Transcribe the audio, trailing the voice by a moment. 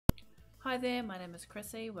Hi there, my name is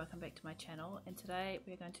Chrissy, welcome back to my channel, and today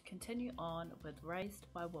we're going to continue on with Raised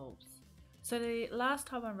by Wolves. So the last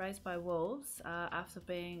time on Raised by Wolves, after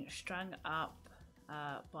being strung up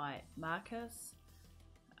by Marcus,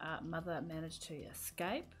 Mother managed to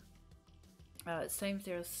escape. It seems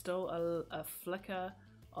there is still a flicker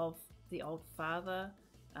of the old father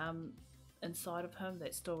inside of him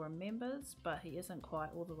that still remembers, but he isn't quite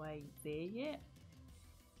all the way there yet.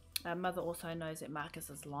 Mother also knows that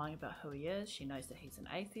Marcus is lying about who he is. She knows that he's an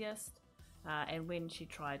atheist, and when she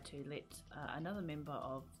tried to let another member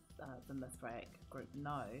of the Mithraic group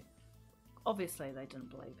know, obviously they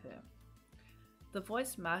didn't believe her. The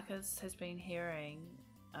voice Marcus has been hearing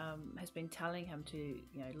has been telling him to,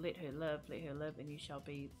 let her live, and you shall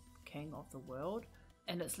be king of the world.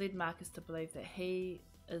 And it's led Marcus to believe that he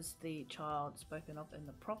is the child spoken of in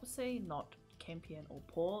the prophecy, not Campion or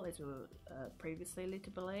Paul, as we were previously led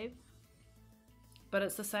to believe. But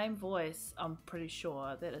it's the same voice, I'm pretty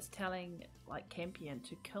sure, that is telling Campion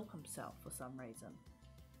to kill himself for some reason.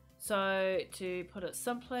 So to put it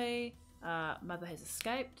simply, Mother has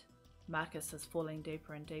escaped. Marcus is falling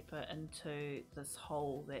deeper and deeper into this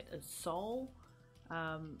hole that is soul,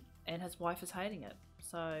 and his wife is hating it.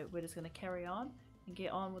 So we're just going to carry on and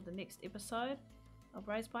get on with the next episode of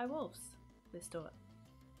Raised by Wolves. Let's do it.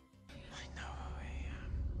 I know who I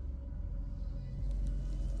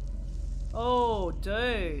am. Oh,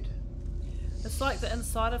 dude. It's like the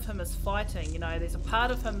inside of him is fighting, there's a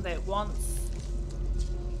part of him that wants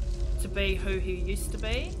to be who he used to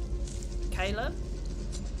be. Caleb.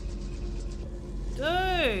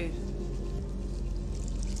 Dude.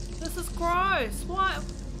 This is gross. Why?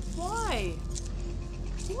 Why?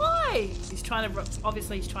 He's trying to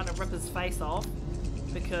obviously he's trying to rip his face off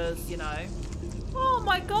because, oh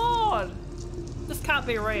my god. This can't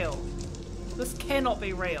be real. This cannot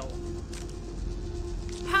be real.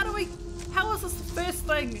 How is this the first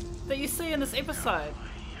thing that you see in this episode?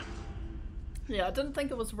 Yeah, I didn't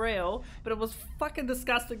think it was real, but it was fucking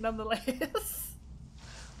disgusting nonetheless.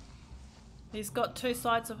 He's got two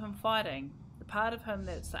sides of him fighting. The part of him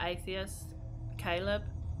that's the atheist, Caleb,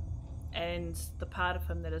 and the part of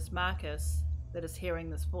him that is Marcus, that is hearing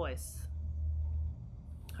this voice.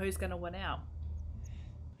 Who's gonna win out?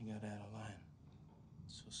 I got out of line,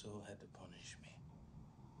 so Saul had to punish me.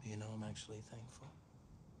 But I'm actually thankful.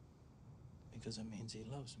 Because it means he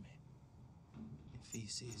loves me. If he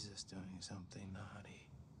sees us doing something naughty.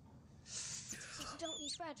 Don't be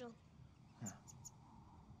fragile. Huh.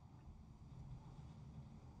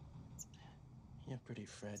 You're pretty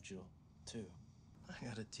fragile, too. I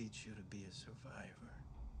gotta teach you to be a survivor.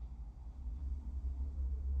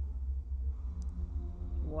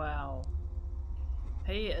 Wow.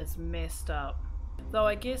 He is messed up. Though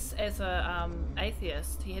I guess as a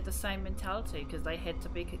atheist, he had the same mentality because they had to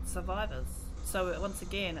be survivors. So once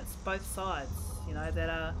again, it's both sides, that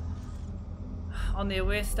are on their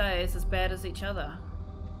worst days as bad as each other.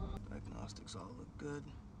 Diagnostics all look good.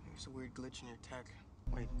 Here's a weird glitch in your tech.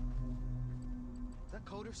 Wait. Is that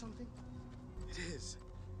code or something? It is.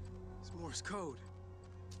 It's Morse code.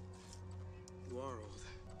 You are old.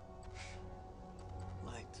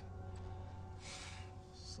 Light.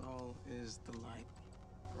 Saul is the light.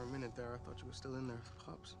 For a minute there, I thought you were still in there,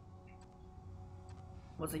 Pops.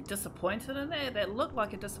 Was he disappointed in there? That looked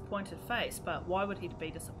like a disappointed face, but why would he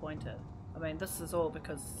be disappointed? I mean, this is all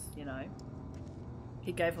because,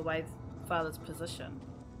 he gave away Father's position.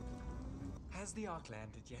 Has the Ark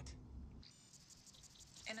landed yet?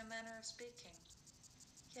 In a manner of speaking,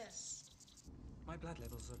 yes. My blood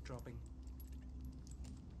levels are dropping.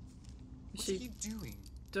 Is What are she you doing?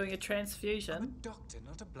 doing a transfusion? I'm a doctor,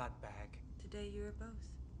 not a blood bag. Today you are both.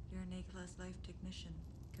 You're Nikola's life technician,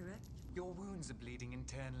 correct? Your wounds are bleeding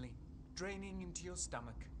internally, draining into your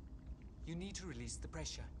stomach. You need to release the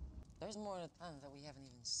pressure. There's more to the tunnel that we haven't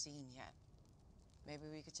even seen yet. Maybe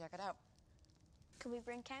we could check it out. Could we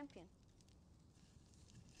bring Campion?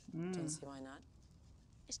 Don't see why not.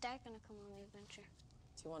 Is Dad gonna come on the adventure?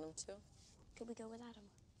 Do you want him to? Could we go without him?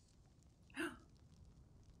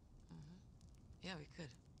 Yeah, we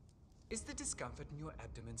could. Is the discomfort in your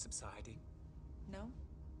abdomen subsiding? No?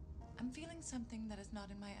 I'm feeling something that is not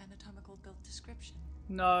in my anatomical build description.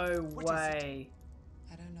 No What is it? way.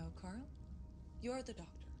 I don't know, Carl. You're the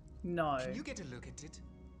doctor. No. Can you get a look at it?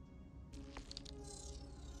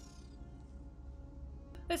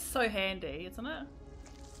 It's so handy, isn't it?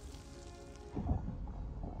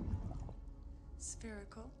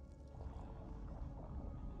 Spherical.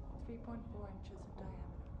 3.4 inches of diameter.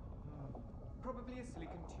 Probably a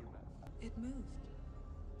silicon tumor. It moved.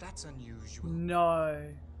 That's unusual.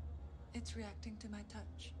 No. It's reacting to my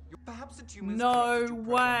touch. Perhaps the tumor No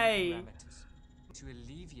way. To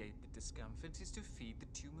alleviate the discomfort is to feed the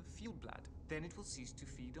tumor fuel blood. Then it will cease to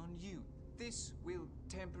feed on you. This will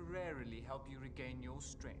temporarily help you regain your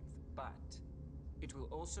strength, but it will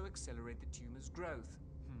also accelerate the tumor's growth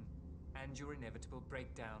and your inevitable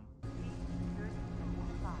breakdown.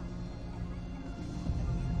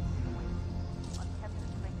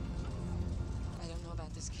 I don't know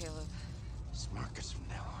about this, Caleb. It's markers from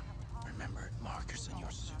now on. Remember, markers in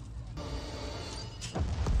your suit.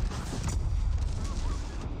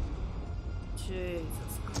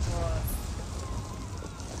 Jesus Christ.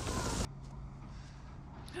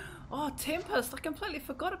 Oh, Tempest! I completely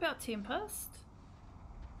forgot about Tempest.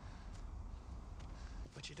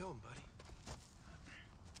 What you doing, buddy?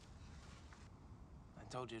 I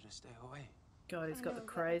told you to stay away. God, he's got the know,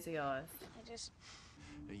 but- crazy eyes. I just...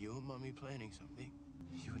 Are you and Mommy planning something?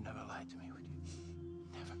 You would never lie to me, would you?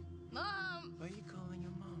 Never. Mom! Why are you calling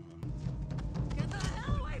your mom? Get the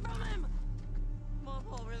hell away from him! Mom,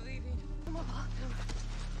 Paul, we're leaving. Mom,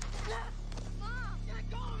 get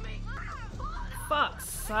go of me! Fuck's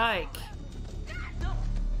sake. I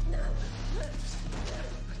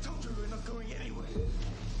told you we're not going anywhere.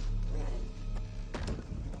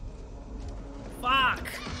 Fuck.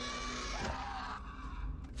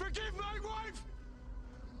 Forgive my wife!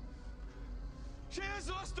 She has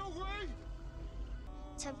lost her way!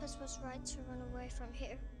 Tempest was right to run away from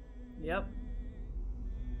here. Yep.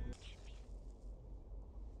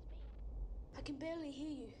 I can barely hear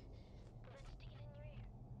you.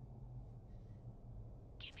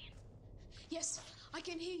 Yes, I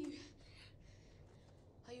can hear you.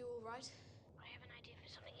 Are you all right? I have an idea for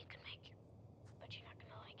something you can make, but you're not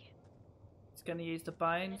gonna like it. He's gonna use the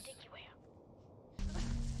bones. Take you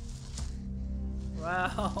out.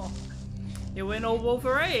 Wow. You went all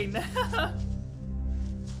Wolverine.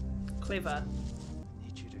 Clever. I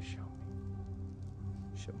need you to show me.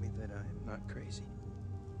 Show me that I am not crazy.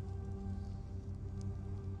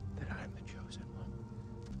 That I am the chosen one.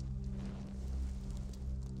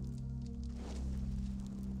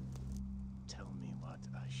 Tell me what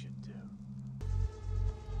I should do.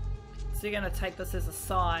 So you're gonna take this as a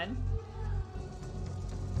sign.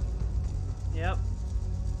 Yep.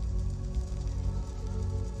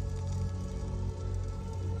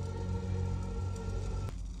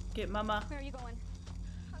 Get Mama. Where are you going?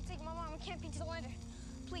 I'm taking my mom camping to the lander.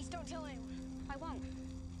 Please don't tell anyone. I won't.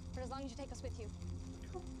 For as long as you take us with you.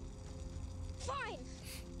 Fine!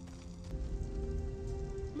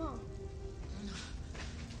 Mom.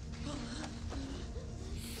 Come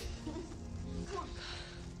on.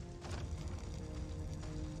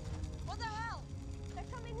 What the hell? They're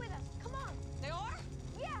coming with us. Come on. They are?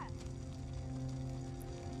 Yeah.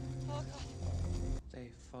 Oh, God. They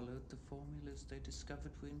followed the formulas they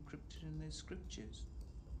discovered were encrypted in their scriptures,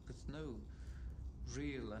 with no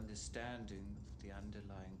real understanding of the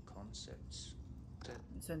underlying concepts.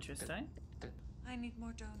 It's interesting. I need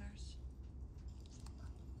more donors.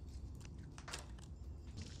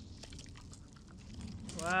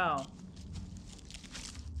 Wow.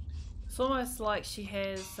 It's almost like she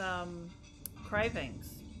has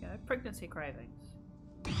cravings, you know, pregnancy cravings.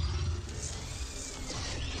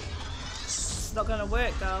 It's not gonna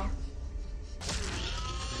work, girl.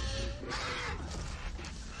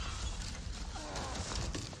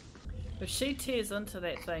 If she tears into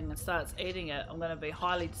that thing and starts eating it, I'm gonna be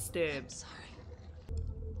highly disturbed. Sorry.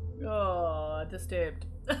 Oh, disturbed.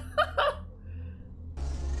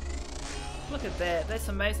 Look at that. That's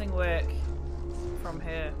amazing work from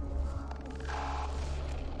her.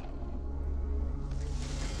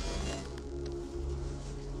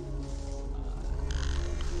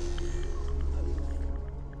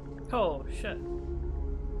 Oh, shit.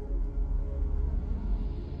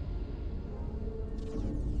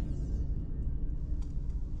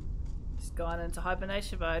 She's gone into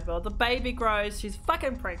hibernation mode. Well, the baby grows. She's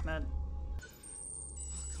fucking pregnant. Oh,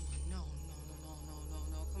 come on.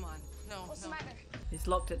 No. Come on. No, What's no. the matter? He's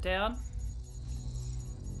locked it down.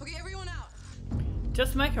 Okay, everyone out.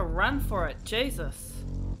 Just make a run for it. Jesus.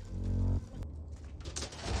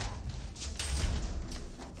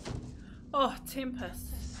 Oh, Tempest.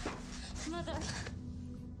 Mother.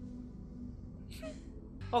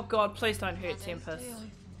 Oh god, please don't hurt Tempest. Are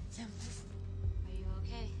you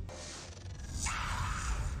okay?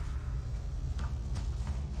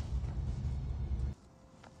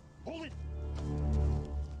 Hold it!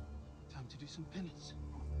 Time to do some penance.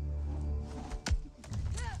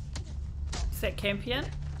 Is that Campion?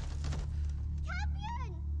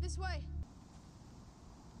 Campion! This way.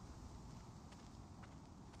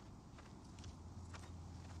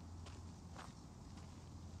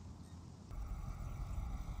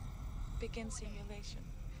 begin simulation.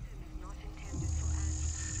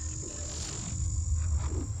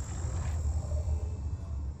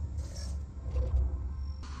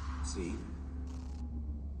 See?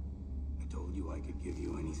 I told you I could give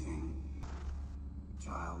you anything.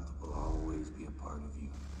 Child will always be a part of you.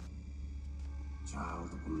 Child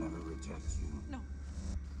will never reject you. No.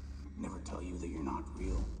 Never tell you that you're not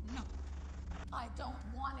real. No. I don't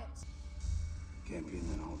want it. Campion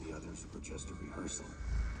and all the others were just a rehearsal.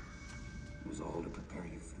 It was all to prepare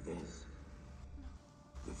you for this.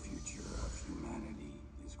 The future of humanity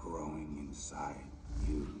is growing inside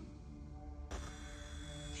you.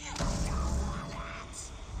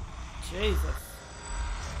 Jesus.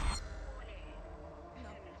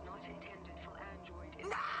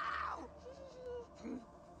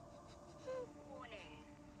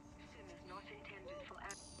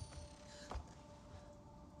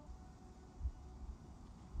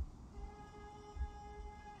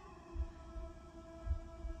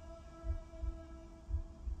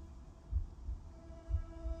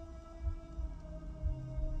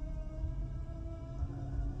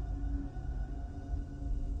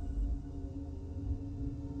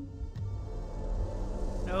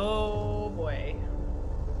 Oh boy.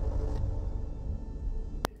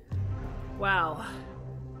 Wow.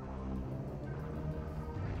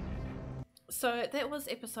 So that was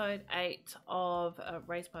episode 8 of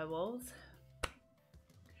Raised by Wolves.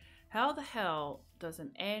 How the hell does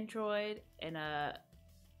an android in a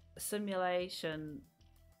simulation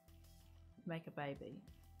make a baby?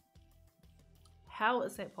 How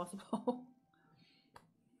is that possible?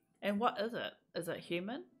 And what is it? Is it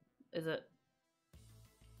human? Is it...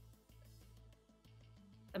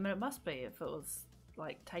 I mean, it must be if it was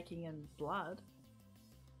like taking in blood.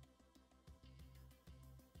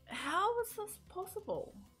 How is this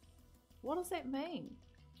possible? What does that mean?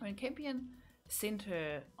 I mean, Campion sent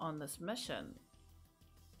her on this mission.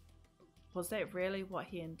 Was that really what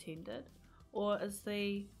he intended? Or is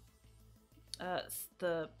the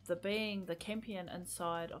being, the Campion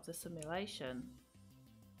inside of the simulation,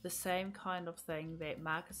 the same kind of thing that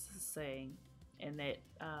Marcus is seeing and that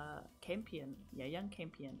Campion, young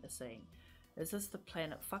Campion is seeing? Is this the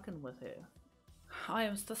planet fucking with her?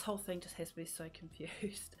 This whole thing just has me so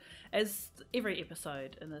confused. As every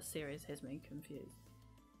episode in this series has me confused.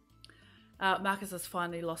 Marcus has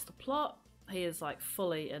finally lost the plot. He is like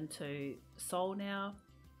fully into Soul now.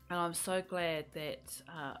 And I'm so glad that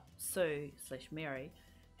Sue/Mary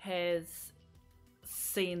has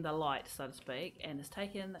seen the light, so to speak, and has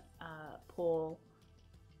taken Paul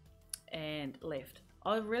and left.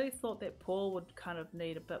 I really thought that Paul would kind of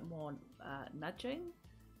need a bit more nudging,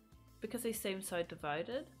 because he seems so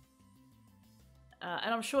devoted.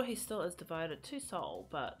 And I'm sure he still is devoted to Soul,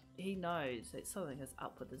 but he knows that something is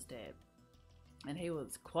up with his dad. And he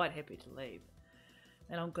was quite happy to leave.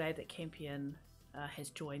 And I'm glad that Campion has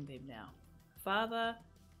joined them now. Father,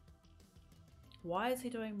 why is he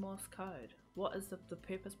doing Morse code? What is the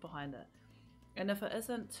purpose behind it? And if it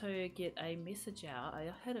isn't to get a message out,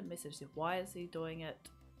 I had a message there. Why is he doing it?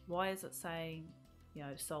 Why is it saying, you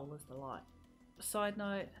know, Soul is the light? Side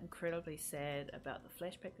note, incredibly sad about the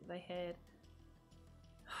flashback that they had.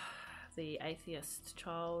 The atheist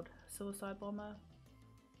child suicide bomber.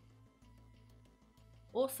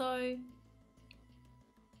 Also,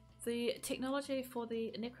 the technology for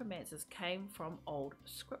the necromancers came from old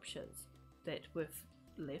scriptures that were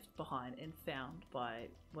left behind and found by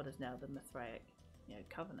what is now the Mithraic,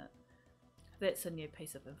 covenant. That's a new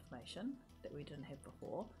piece of information that we didn't have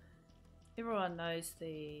before. Everyone knows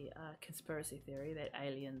the conspiracy theory that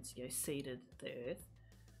aliens, seeded the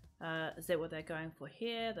Earth. Is that what they're going for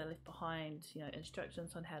here? They left behind,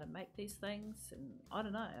 instructions on how to make these things, and I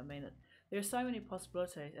don't know. I mean, there are so many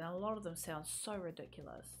possibilities, and a lot of them sound so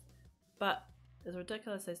ridiculous. But as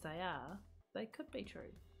ridiculous as they are, they could be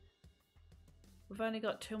true. We've only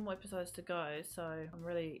got 2 more episodes to go, so I'm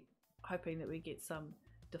really hoping that we get some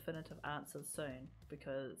definitive answers soon,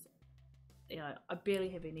 because I barely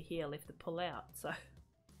have any hair left to pull out. So,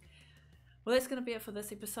 well, that's going to be it for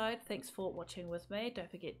this episode. Thanks for watching with me.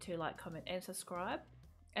 Don't forget to like, comment, and subscribe.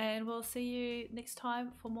 And we'll see you next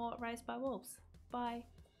time for more Raised by Wolves. Bye.